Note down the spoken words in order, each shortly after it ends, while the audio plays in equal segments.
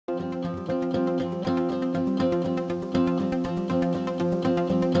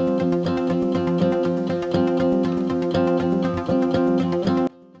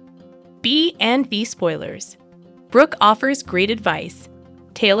B spoilers. Brooke offers great advice.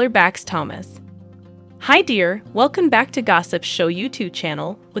 Taylor backs Thomas. Hi dear, welcome back to Gossip Show YouTube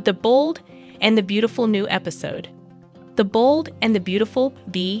channel with the bold and the beautiful new episode. The bold and the beautiful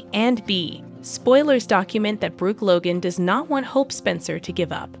B&B spoilers document that Brooke Logan does not want Hope Spencer to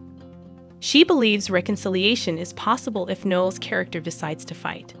give up. She believes reconciliation is possible if Noel's character decides to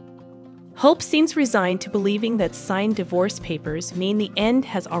fight. Hope seems resigned to believing that signed divorce papers mean the end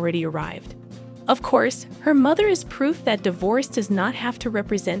has already arrived. Of course, her mother is proof that divorce does not have to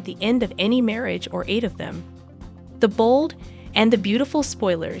represent the end of any marriage or eight of them. The bold and the beautiful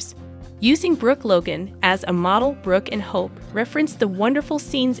spoilers, using Brooke Logan as a model. Brooke and Hope reference the wonderful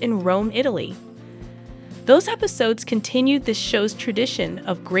scenes in Rome, Italy. Those episodes continued this show's tradition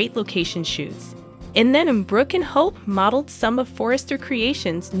of great location shoots. In them, Brooke and Hope modeled some of Forrester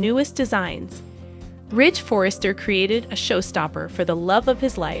Creations' newest designs. Ridge Forrester created a showstopper for the love of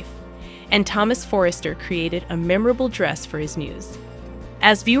his life, and Thomas Forrester created a memorable dress for his muse.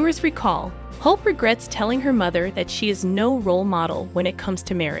 As viewers recall, Hope regrets telling her mother that she is no role model when it comes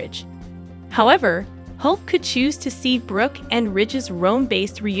to marriage. However, Hope could choose to see Brooke and Ridge's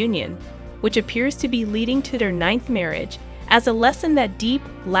Rome-based reunion, which appears to be leading to their 9th marriage, as a lesson that deep,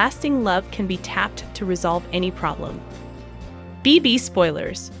 lasting love can be tapped to resolve any problem. BB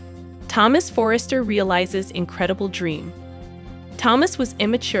spoilers. Thomas Forrester realizes incredible dream. Thomas was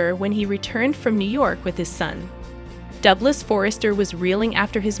immature when he returned from New York with his son. Douglas Forrester was reeling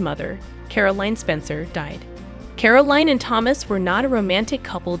after his mother, Caroline Spencer, died. Caroline and Thomas were not a romantic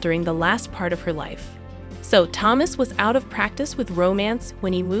couple during the last part of her life. So Thomas was out of practice with romance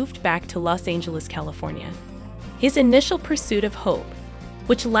when he moved back to Los Angeles, California. His initial pursuit of Hope,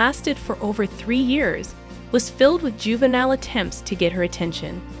 which lasted for over 3 years, was filled with juvenile attempts to get her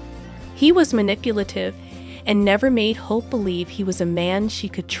attention. He was manipulative and never made Hope believe he was a man she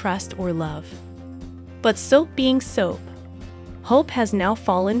could trust or love. But soap being soap, Hope has now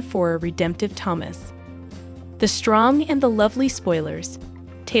fallen for a redemptive Thomas. The strong and the lovely spoilers.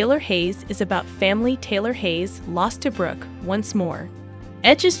 Taylor Hayes is about family. Taylor Hayes lost to Brooke once more.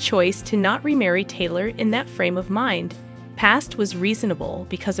 Edge's choice to not remarry Taylor in that frame of mind past was reasonable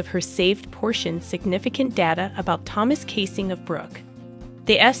because of her saved portion significant data about Thomas' casing of Brooke.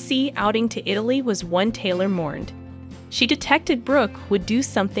 The SC outing to Italy was one Taylor mourned. She detected Brooke would do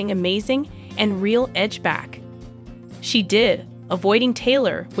something amazing and reel Edge back. She did, avoiding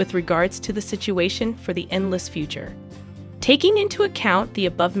Taylor with regards to the situation for the endless future. Taking into account the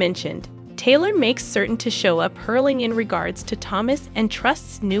above-mentioned, Taylor makes certain to show up hurling in regards to Thomas and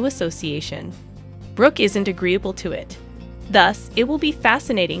trusts new association. Brooke isn't agreeable to it. Thus, it will be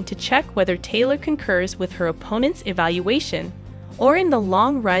fascinating to check whether Taylor concurs with her opponent's evaluation or in the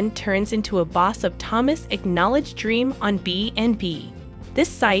long run turns into a boss of Thomas' acknowledged dream on B&B. This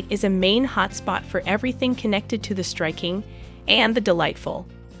site is a main hotspot for everything connected to the striking and the delightful.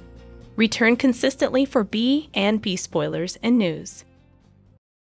 Return consistently for B&B spoilers and news.